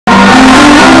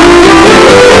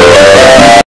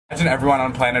everyone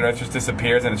on planet Earth just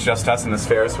disappears and it's just us in this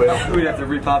Ferris wheel. We'd have to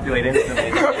repopulate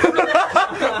instantly.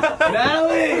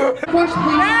 Natalie! Push,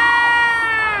 please.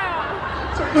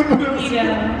 Cookie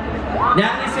dough.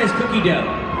 Natalie says cookie dough.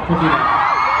 Cookie dough.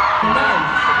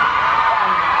 Nice.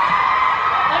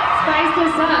 Let's spice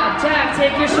this up. Jack,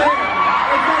 take your shirt off.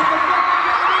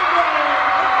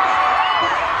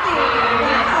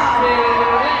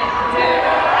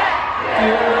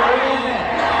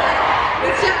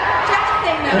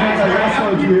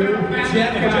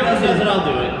 I'll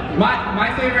do it.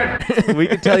 My favorite. We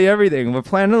can tell you everything. We're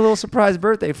planning a little surprise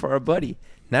birthday for our buddy.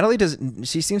 Natalie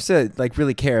she seems to like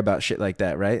really care about shit like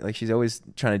that, right? Like she's always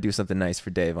trying to do something nice for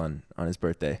Dave on his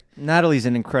birthday. Natalie's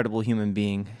an incredible human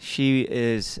being. She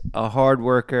is a hard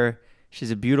worker.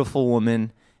 She's a beautiful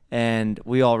woman, and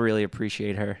we all really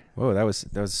appreciate her. Whoa, that was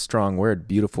a strong word.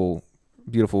 Beautiful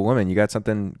woman. You got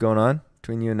something going on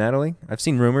between you and Natalie? I've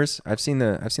seen rumors. I've seen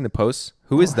the posts.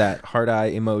 Who is that heart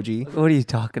eye emoji? What are you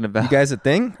talking about? You guys a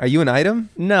thing? Are you an item?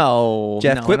 No.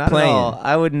 Jeff, no, quit not playing. At all.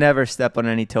 I would never step on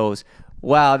any toes.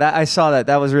 Wow, I saw that.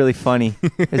 That was really funny.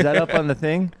 Is that up on the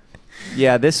thing?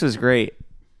 Yeah, this was great.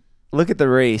 Look at the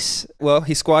race. Well,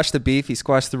 he squashed the beef. He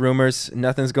squashed the rumors.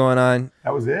 Nothing's going on.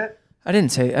 That was it? I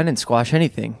didn't squash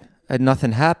anything.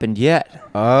 Nothing happened yet.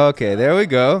 Okay, there we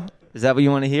go. Is that what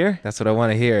you want to hear? That's what I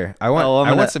want to hear. I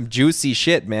want some juicy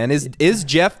shit, man. Is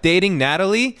Jeff dating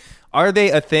Natalie? Are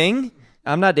they a thing?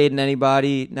 I'm not dating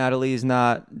anybody. Natalie's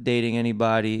not dating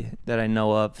anybody that I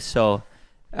know of. So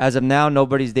as of now,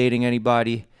 nobody's dating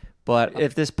anybody. But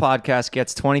if this podcast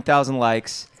gets 20,000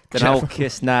 likes, then I will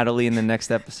kiss Natalie in the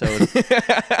next episode.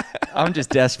 I'm just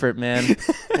desperate, man.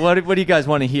 What do you guys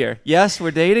want to hear? Yes,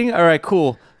 we're dating? All right,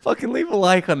 cool. Fucking leave a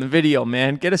like on the video,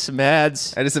 man. Get us some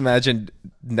ads. I just imagined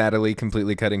Natalie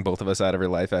completely cutting both of us out of her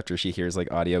life after she hears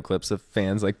like audio clips of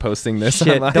fans like posting this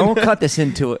online. Don't cut this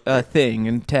into a thing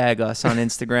and tag us on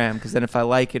Instagram, because then if I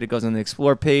like it, it goes on the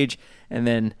Explore page, and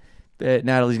then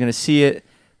Natalie's going to see it.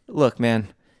 Look, man,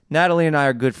 Natalie and I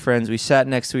are good friends. We sat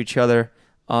next to each other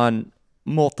on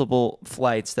multiple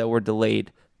flights that were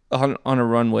delayed on a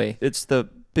runway. It's the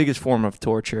biggest form of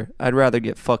torture. I'd rather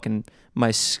get fucking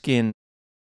my skin.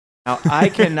 Now, I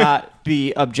cannot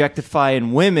be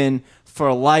objectifying women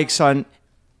for likes on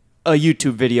a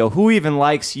YouTube video. Who even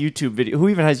likes YouTube video? Who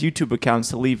even has YouTube accounts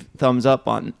to leave thumbs up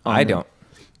on I them? don't.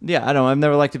 Yeah, I don't. I've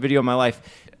never liked a video in my life.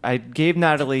 I gave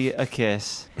Natalie a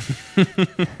kiss.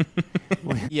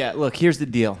 Yeah, look, here's the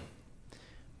deal.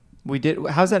 We did.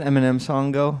 How's that Eminem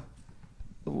song go?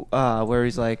 Where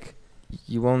he's like,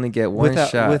 You only get one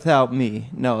shot. Without me.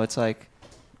 No, it's like,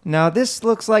 now this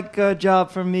looks like a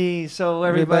job for me, so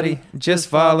everybody just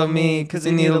follow me, because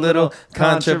you need a little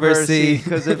controversy,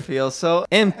 because it feels so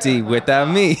empty without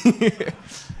me.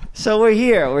 So we're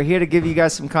here. We're here to give you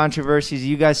guys some controversies.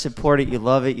 You guys support it. You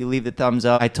love it. You leave the thumbs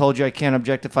up. I told you I can't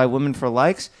objectify women for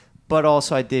likes, but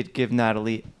also I did give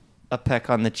Natalie a peck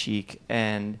on the cheek,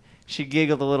 and she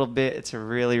giggled a little bit. It's a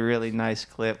really, really nice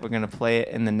clip. We're going to play it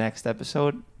in the next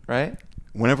episode, right?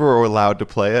 Whenever we're allowed to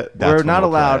play it, that's we're not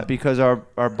we'll allowed because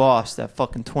our boss, that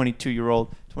fucking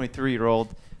 22-year-old,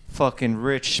 23-year-old, fucking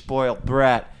rich, spoiled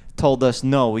brat, told us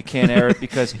no, we can't air it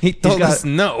because he told us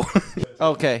no.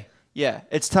 Okay. Yeah,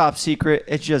 it's top secret.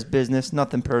 It's just business,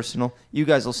 nothing personal. You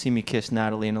guys will see me kiss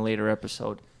Natalie in a later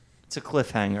episode. It's a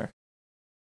cliffhanger.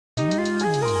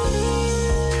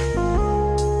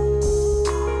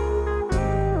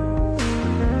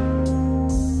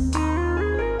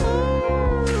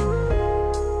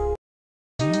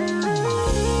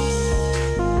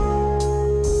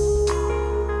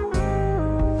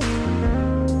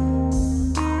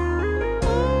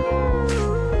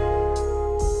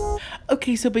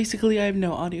 Okay, so basically I have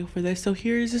no audio for this, so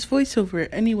here is this voiceover.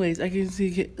 Anyways, as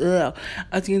you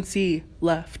can see,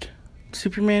 left,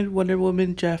 Superman, Wonder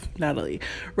Woman, Jeff, Natalie.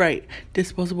 Right,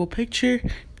 disposable picture,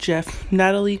 Jeff,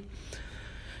 Natalie.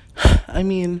 I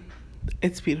mean,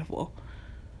 it's beautiful.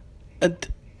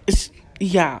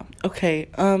 Yeah, okay.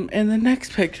 And the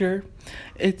next picture,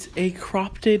 it's a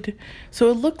cropped,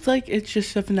 so it looks like it's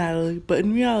just of Natalie, but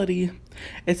in reality,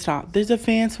 it's not. There's a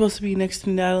fan supposed to be next to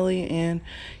Natalie, and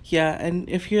yeah, and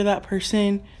if you're that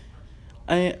person,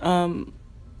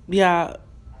 yeah,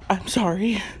 I'm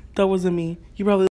sorry. That wasn't me. You probably